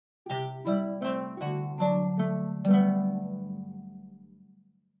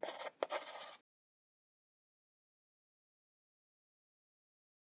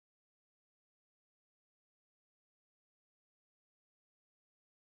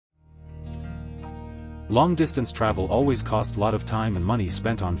Long-distance travel always costs a lot of time and money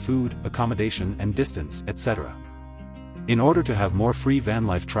spent on food, accommodation and distance, etc. In order to have more free van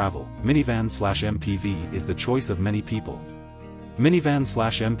life travel, minivan/MPV is the choice of many people.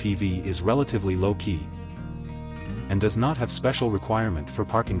 Minivan/MPV is relatively low-key and does not have special requirement for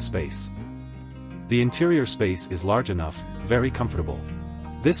parking space. The interior space is large enough, very comfortable.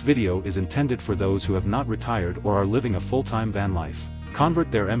 This video is intended for those who have not retired or are living a full-time van life.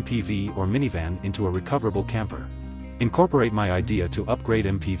 Convert their MPV or minivan into a recoverable camper. Incorporate my idea to upgrade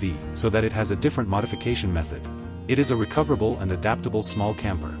MPV so that it has a different modification method. It is a recoverable and adaptable small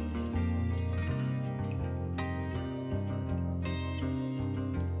camper.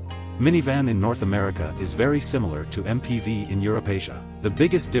 Minivan in North America is very similar to MPV in Europe-Asia. The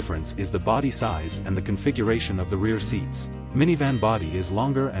biggest difference is the body size and the configuration of the rear seats. Minivan body is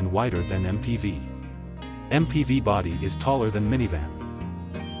longer and wider than MPV. MPV body is taller than minivan.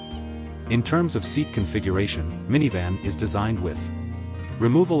 In terms of seat configuration, minivan is designed with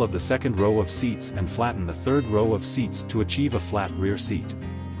removal of the second row of seats and flatten the third row of seats to achieve a flat rear seat.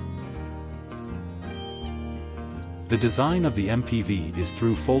 The design of the MPV is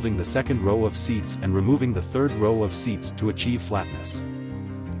through folding the second row of seats and removing the third row of seats to achieve flatness.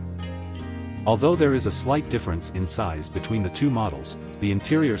 Although there is a slight difference in size between the two models, the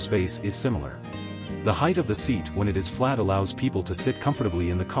interior space is similar. The height of the seat when it is flat allows people to sit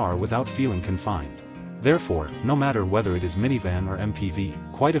comfortably in the car without feeling confined. Therefore, no matter whether it is minivan or MPV,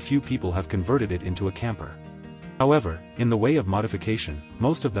 quite a few people have converted it into a camper. However, in the way of modification,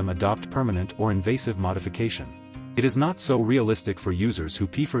 most of them adopt permanent or invasive modification. It is not so realistic for users who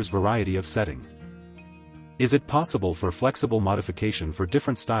prefers variety of setting. Is it possible for flexible modification for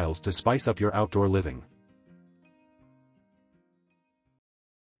different styles to spice up your outdoor living?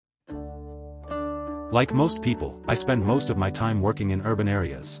 Like most people, I spend most of my time working in urban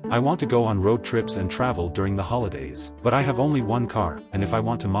areas. I want to go on road trips and travel during the holidays, but I have only one car, and if I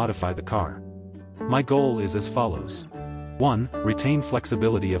want to modify the car, my goal is as follows. 1. Retain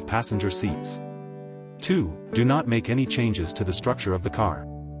flexibility of passenger seats. 2. Do not make any changes to the structure of the car.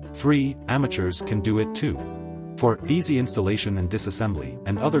 3. Amateurs can do it too. 4. Easy installation and disassembly,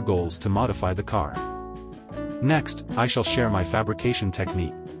 and other goals to modify the car. Next, I shall share my fabrication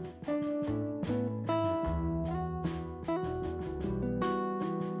technique.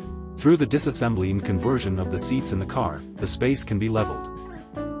 Through the disassembly and conversion of the seats in the car, the space can be leveled.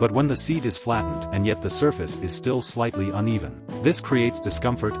 But when the seat is flattened and yet the surface is still slightly uneven, this creates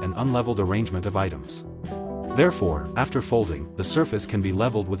discomfort and unleveled arrangement of items. Therefore, after folding, the surface can be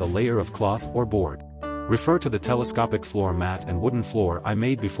leveled with a layer of cloth or board. Refer to the telescopic floor mat and wooden floor I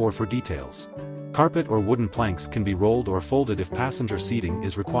made before for details. Carpet or wooden planks can be rolled or folded if passenger seating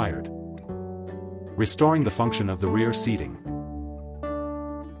is required. Restoring the function of the rear seating.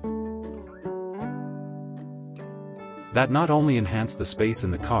 That not only enhance the space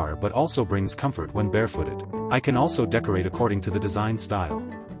in the car but also brings comfort when barefooted. I can also decorate according to the design style.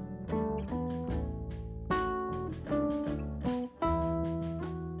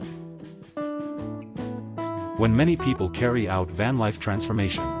 When many people carry out van life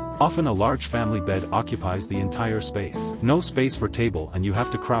transformation, often a large family bed occupies the entire space. No space for table and you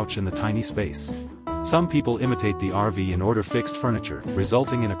have to crouch in the tiny space. Some people imitate the RV and order fixed furniture,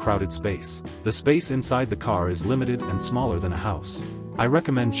 resulting in a crowded space. The space inside the car is limited and smaller than a house. I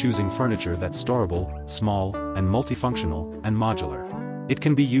recommend choosing furniture that's storable, small, and multifunctional, and modular. It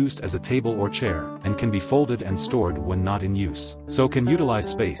can be used as a table or chair, and can be folded and stored when not in use. So can utilize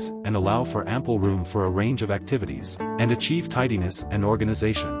space, and allow for ample room for a range of activities, and achieve tidiness and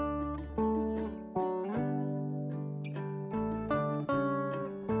organization.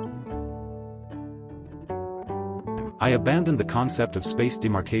 I abandoned the concept of space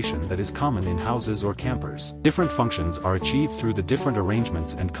demarcation that is common in houses or campers. Different functions are achieved through the different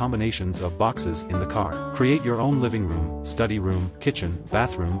arrangements and combinations of boxes in the car. Create your own living room, study room, kitchen,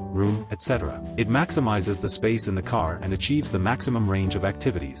 bathroom, room, etc. It maximizes the space in the car and achieves the maximum range of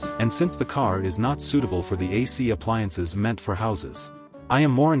activities. And since the car is not suitable for the AC appliances meant for houses, I am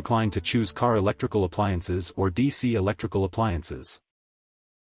more inclined to choose car electrical appliances or DC electrical appliances.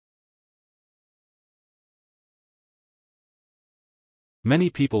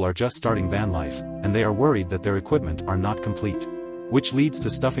 Many people are just starting van life, and they are worried that their equipment are not complete, which leads to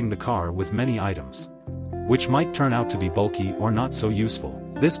stuffing the car with many items, which might turn out to be bulky or not so useful.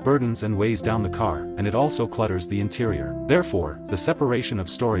 This burdens and weighs down the car, and it also clutters the interior. Therefore, the separation of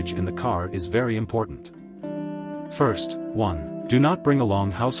storage in the car is very important. First, 1. Do not bring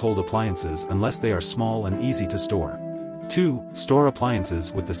along household appliances unless they are small and easy to store. 2. Store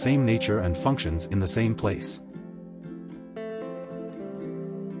appliances with the same nature and functions in the same place.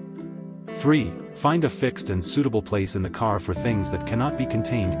 3. Find a fixed and suitable place in the car for things that cannot be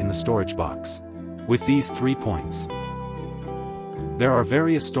contained in the storage box. With these 3 points, there are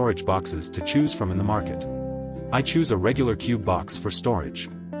various storage boxes to choose from in the market. I choose a regular cube box for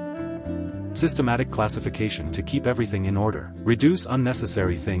storage. Systematic classification to keep everything in order. Reduce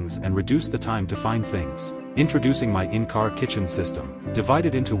unnecessary things and reduce the time to find things. Introducing my in-car kitchen system,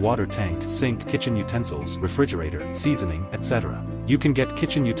 divided into water tank, sink, kitchen utensils, refrigerator, seasoning, etc. You can get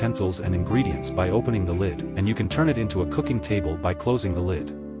kitchen utensils and ingredients by opening the lid, and you can turn it into a cooking table by closing the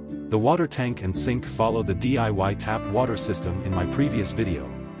lid. The water tank and sink follow the DIY tap water system in my previous video.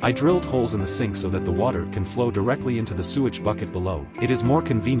 I drilled holes in the sink so that the water can flow directly into the sewage bucket below. It is more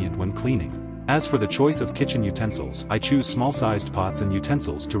convenient when cleaning. As for the choice of kitchen utensils, I choose small-sized pots and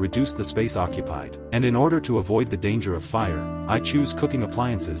utensils to reduce the space occupied. And in order to avoid the danger of fire, I choose cooking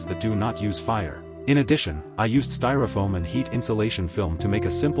appliances that do not use fire. In addition, I used styrofoam and heat insulation film to make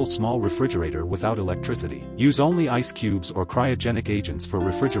a simple small refrigerator without electricity. Use only ice cubes or cryogenic agents for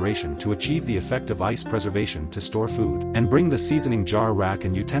refrigeration to achieve the effect of ice preservation to store food. And bring the seasoning jar rack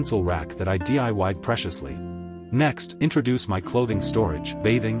and utensil rack that I DIY'd preciously. Next, introduce my clothing storage,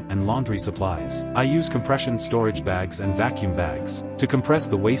 bathing, and laundry supplies. I use compression storage bags and vacuum bags to compress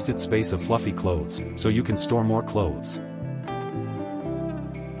the wasted space of fluffy clothes, so you can store more clothes.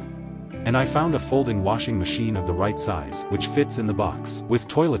 And I found a folding washing machine of the right size, which fits in the box. With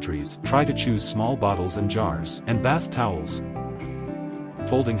toiletries, try to choose small bottles and jars, and bath towels.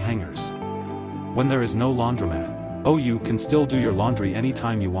 Folding hangers. When there is no laundromat, you can still do your laundry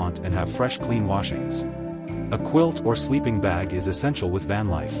anytime you want and have fresh clean washings. A quilt or sleeping bag is essential with van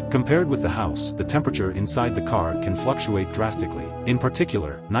life. Compared with the house, the temperature inside the car can fluctuate drastically. In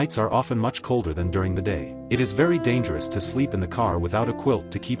particular, nights are often much colder than during the day. It is very dangerous to sleep in the car without a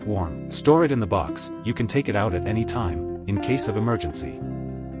quilt to keep warm. Store it in the box, you can take it out at any time, in case of emergency.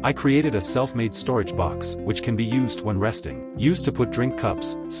 I created a self-made storage box, which can be used when resting. Used to put drink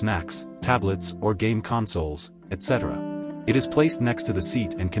cups, snacks, tablets or game consoles, etc. It is placed next to the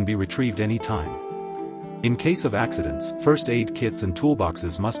seat and can be retrieved any time. In case of accidents, first aid kits and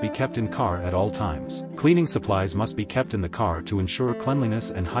toolboxes must be kept in car at all times. Cleaning supplies must be kept in the car to ensure cleanliness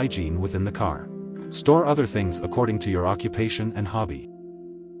and hygiene within the car. Store other things according to your occupation and hobby.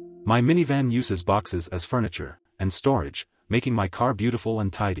 My minivan uses boxes as furniture and storage, making my car beautiful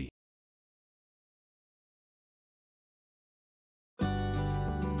and tidy.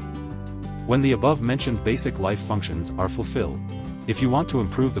 When the above-mentioned basic life functions are fulfilled, if you want to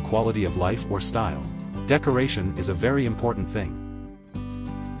improve the quality of life or style, decoration is a very important thing.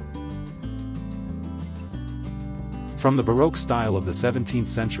 From the Baroque style of the 17th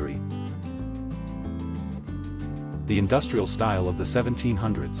century, the industrial style of the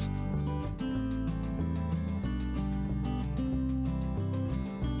 1700s,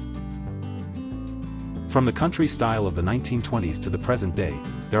 from the country style of the 1920s to the present day,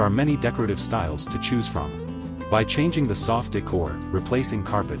 there are many decorative styles to choose from. By changing the soft decor, replacing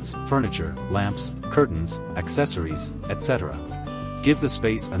carpets, furniture, lamps, curtains, accessories, etc. Give the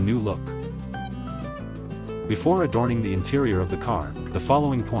space a new look. Before adorning the interior of the car, the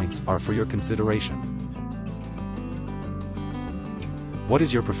following points are for your consideration. What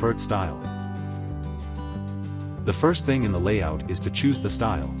is your preferred style? The first thing in the layout is to choose the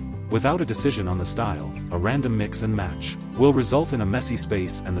style. Without a decision on the style, a random mix and match will result in a messy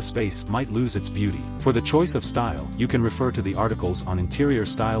space and the space might lose its beauty. For the choice of style, you can refer to the articles on interior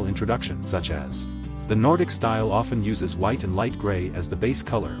style introduction, such as the Nordic style often uses white and light gray as the base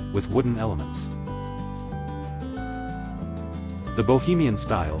color, with wooden elements. The Bohemian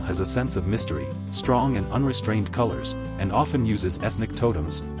style has a sense of mystery, strong and unrestrained colors, and often uses ethnic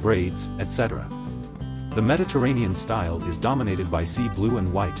totems, braids, etc. The Mediterranean style is dominated by sea blue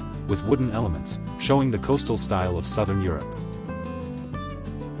and white, with wooden elements, showing the coastal style of southern Europe.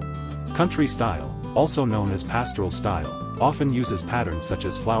 Country style, also known as pastoral style, often uses patterns such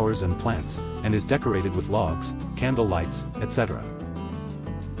as flowers and plants, and is decorated with logs, candle lights, etc.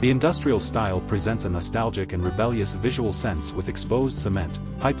 The industrial style presents a nostalgic and rebellious visual sense with exposed cement,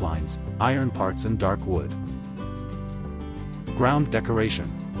 pipelines, iron parts and dark wood. Ground decoration.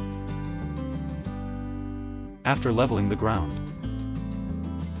 After leveling the ground,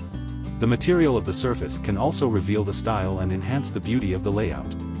 the material of the surface can also reveal the style and enhance the beauty of the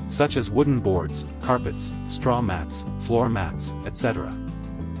layout, such as wooden boards, carpets, straw mats, floor mats, etc.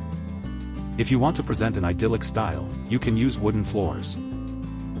 If you want to present an idyllic style, you can use wooden floors.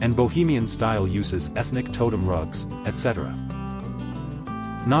 And Bohemian style uses ethnic totem rugs, etc.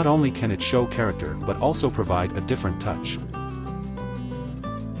 Not only can it show character but also provide a different touch.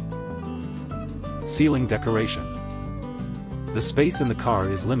 Ceiling decoration. The space in the car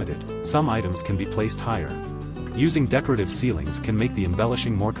is limited, some items can be placed higher. Using decorative ceilings can make the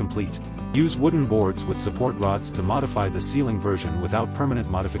embellishing more complete. Use wooden boards with support rods to modify the ceiling version without permanent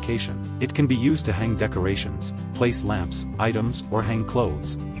modification. It can be used to hang decorations, place lamps, items, or hang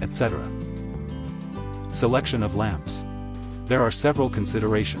clothes, etc. Selection of lamps. There are several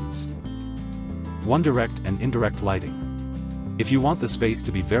considerations. 1. Direct and indirect lighting. If you want the space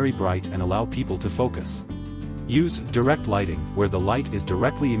to be very bright and allow people to focus, use direct lighting, where the light is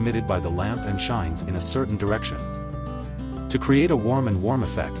directly emitted by the lamp and shines in a certain direction. To create a warm and warm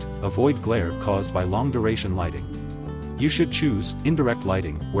effect, avoid glare caused by long-duration lighting. You should choose indirect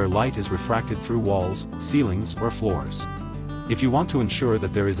lighting, where light is refracted through walls, ceilings, or floors. If you want to ensure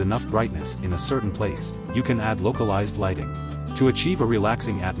that there is enough brightness in a certain place, you can add localized lighting. To achieve a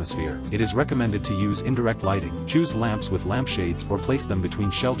relaxing atmosphere, it is recommended to use indirect lighting. Choose lamps with lampshades or place them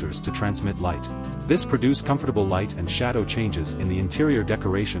between shelters to transmit light. This produces comfortable light and shadow changes in the interior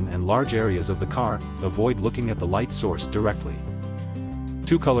decoration and large areas of the car. Avoid looking at the light source directly.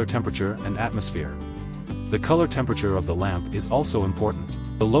 2. Color temperature and atmosphere. The color temperature of the lamp is also important.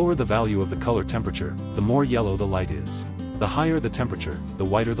 The lower the value of the color temperature, the more yellow the light is. The higher the temperature, the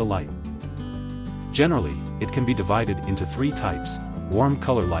whiter the light. Generally, it can be divided into 3 types: warm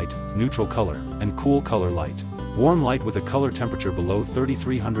color light, neutral color, and cool color light. Warm light with a color temperature below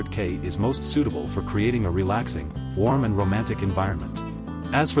 3300 K is most suitable for creating a relaxing, warm and romantic environment.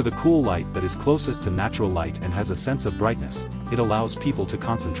 As for the cool light that is closest to natural light and has a sense of brightness, it allows people to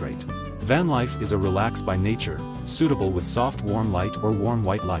concentrate. Van life is a relax by nature, suitable with soft warm light or warm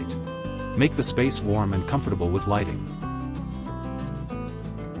white light. Make the space warm and comfortable with lighting.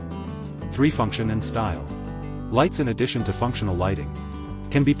 3. Function and style. Lights, in addition to functional lighting,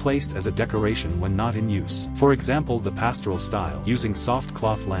 can be placed as a decoration when not in use. For example, the pastoral style using soft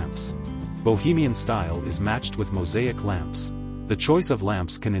cloth lamps. Bohemian style is matched with mosaic lamps. The choice of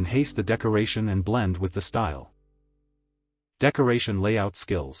lamps can enhance the decoration and blend with the style. Decoration layout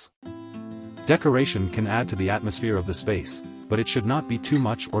skills. Decoration can add to the atmosphere of the space, but it should not be too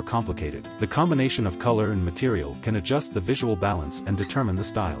much or complicated. The combination of color and material can adjust the visual balance and determine the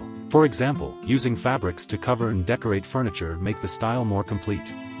style. For example, using fabrics to cover and decorate furniture make the style more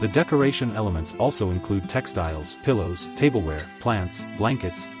complete. The decoration elements also include textiles, pillows, tableware, plants,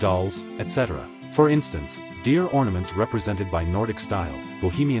 blankets, dolls, etc. For instance, deer ornaments represented by Nordic style,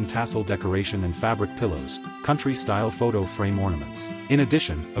 Bohemian tassel decoration and fabric pillows, country-style photo frame ornaments. In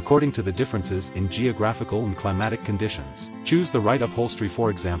addition, according to the differences in geographical and climatic conditions, choose the right upholstery. For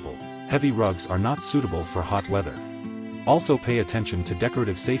example, heavy rugs are not suitable for hot weather. Also pay attention to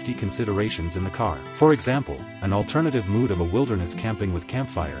decorative safety considerations in the car. For example, an alternative mood of a wilderness camping with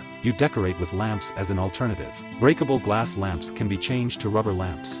campfire, you decorate with lamps as an alternative. Breakable glass lamps can be changed to rubber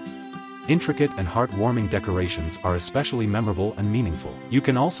lamps. Intricate and heart-warming decorations are especially memorable and meaningful. You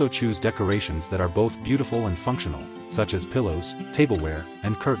can also choose decorations that are both beautiful and functional, such as pillows, tableware,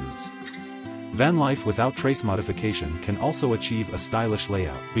 and curtains. Van life without trace modification can also achieve a stylish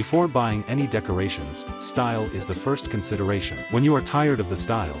layout. Before buying any decorations, style is the first consideration. When you are tired of the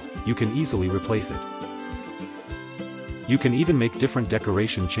style, you can easily replace it. You can even make different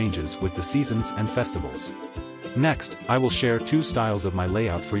decoration changes with the seasons and festivals. Next, I will share 2 styles of my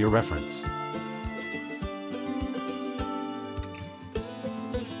layout for your reference.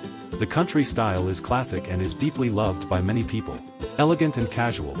 The country style is classic and is deeply loved by many people. Elegant and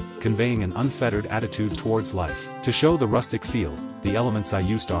casual, conveying an unfettered attitude towards life. To show the rustic feel, the elements I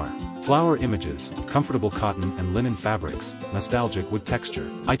used are flower images, comfortable cotton and linen fabrics, nostalgic wood texture.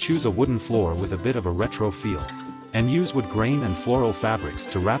 I choose a wooden floor with a bit of a retro feel, and use wood grain and floral fabrics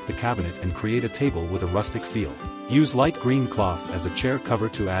to wrap the cabinet and create a table with a rustic feel. Use light green cloth as a chair cover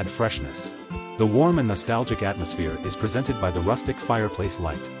to add freshness. The warm and nostalgic atmosphere is presented by the rustic fireplace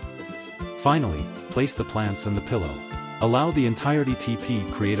light. Finally, place the plants and the pillow. Allow the entirety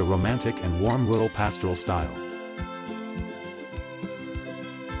to create a romantic and warm rural pastoral style.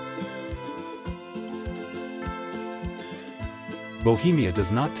 Bohemia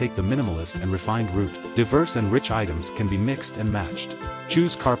does not take the minimalist and refined route. Diverse and rich items can be mixed and matched.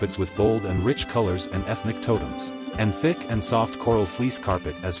 Choose carpets with bold and rich colors and ethnic totems, and thick and soft coral fleece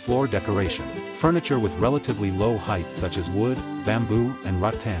carpet as floor decoration. Furniture with relatively low height such as wood, bamboo, and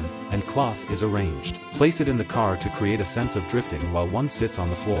rattan, and cloth is arranged. Place it in the car to create a sense of drifting while one sits on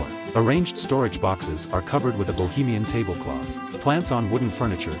the floor. Arranged storage boxes are covered with a Bohemian tablecloth. Plants on wooden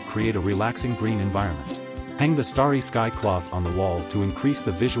furniture create a relaxing green environment. Hang the starry sky cloth on the wall to increase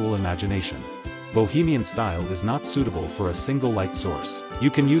the visual imagination. Bohemian style is not suitable for a single light source.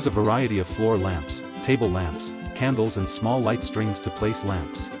 You can use a variety of floor lamps, table lamps, candles and small light strings to place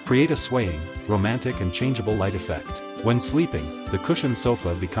lamps. Create a swaying, romantic and changeable light effect. When sleeping, the cushioned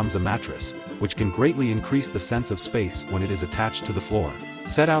sofa becomes a mattress, which can greatly increase the sense of space when it is attached to the floor.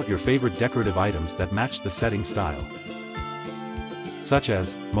 Set out your favorite decorative items that match the setting style, such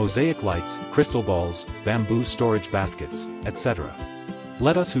as mosaic lights, crystal balls, bamboo storage baskets, etc.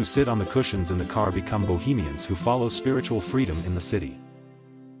 Let us who sit on the cushions in the car become bohemians who follow spiritual freedom in the city.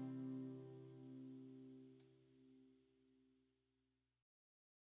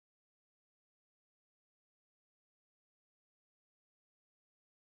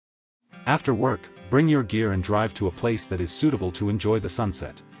 After work, bring your gear and drive to a place that is suitable to enjoy the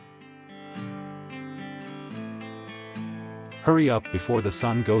sunset. Hurry up before the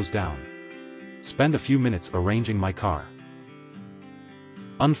sun goes down. Spend a few minutes arranging my car.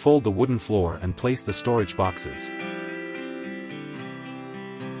 Unfold the wooden floor and place the storage boxes.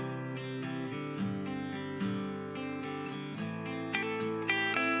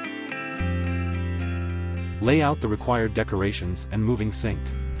 Lay out the required decorations and moving sink.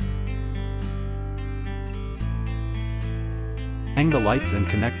 Hang the lights and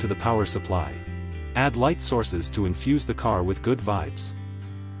connect to the power supply. Add light sources to infuse the car with good vibes.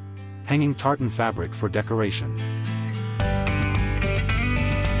 Hanging tartan fabric for decoration.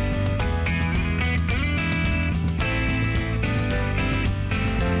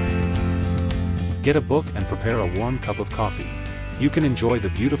 Get a book and prepare a warm cup of coffee. You can enjoy the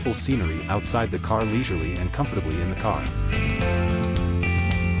beautiful scenery outside the car leisurely and comfortably in the car.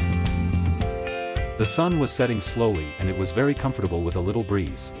 The sun was setting slowly and it was very comfortable with a little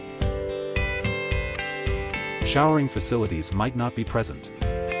breeze. Showering facilities might not be present.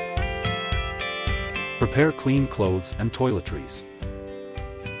 Prepare clean clothes and toiletries.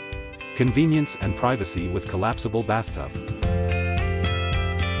 Convenience and privacy with collapsible bathtub.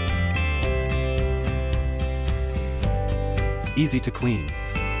 Easy to clean.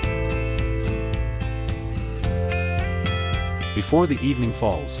 Before the evening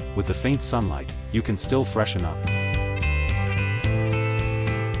falls, with the faint sunlight, you can still freshen up.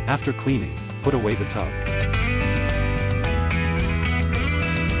 After cleaning, put away the tub.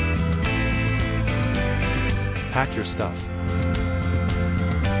 Pack your stuff.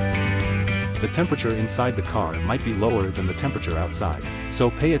 The temperature inside the car might be lower than the temperature outside, so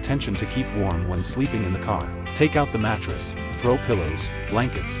pay attention to keep warm when sleeping in the car. Take out the mattress, throw pillows,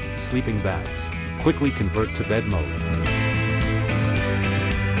 blankets, sleeping bags. Quickly convert to bed mode.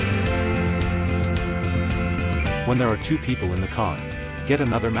 When there are two people in the car, get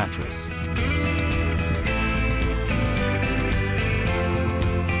another mattress.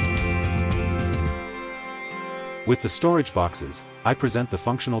 With the storage boxes, I present the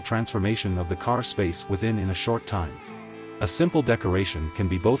functional transformation of the car space within in a short time. A simple decoration can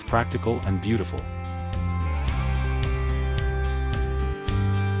be both practical and beautiful.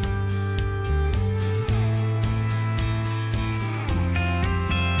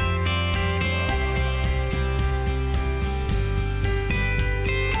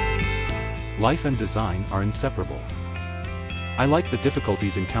 Life and design are inseparable. I like the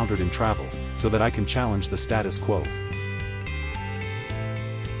difficulties encountered in travel, so that I can challenge the status quo.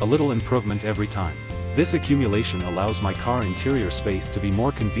 A little improvement every time. This accumulation allows my car interior space to be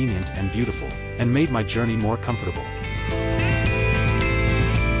more convenient and beautiful, and made my journey more comfortable.